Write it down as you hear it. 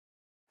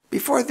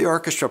before the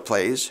orchestra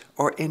plays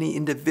or any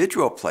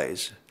individual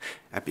plays,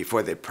 and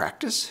before they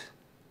practice,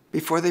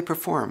 before they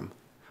perform,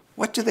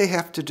 what do they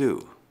have to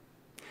do?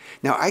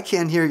 Now, I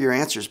can't hear your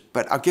answers,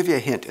 but I'll give you a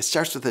hint. It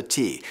starts with a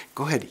T.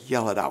 Go ahead,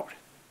 yell it out.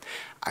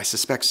 I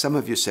suspect some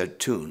of you said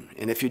tune,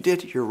 and if you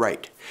did, you're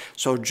right.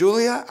 So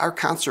Julia, our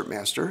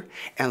concertmaster,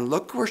 and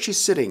look where she's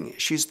sitting.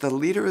 She's the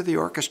leader of the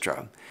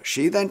orchestra.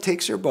 She then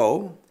takes her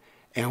bow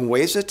and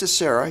waves it to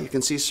Sarah. You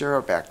can see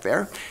Sarah back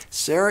there.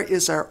 Sarah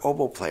is our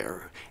oboe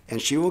player,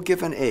 and she will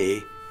give an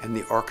A, and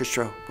the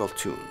orchestra will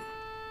tune.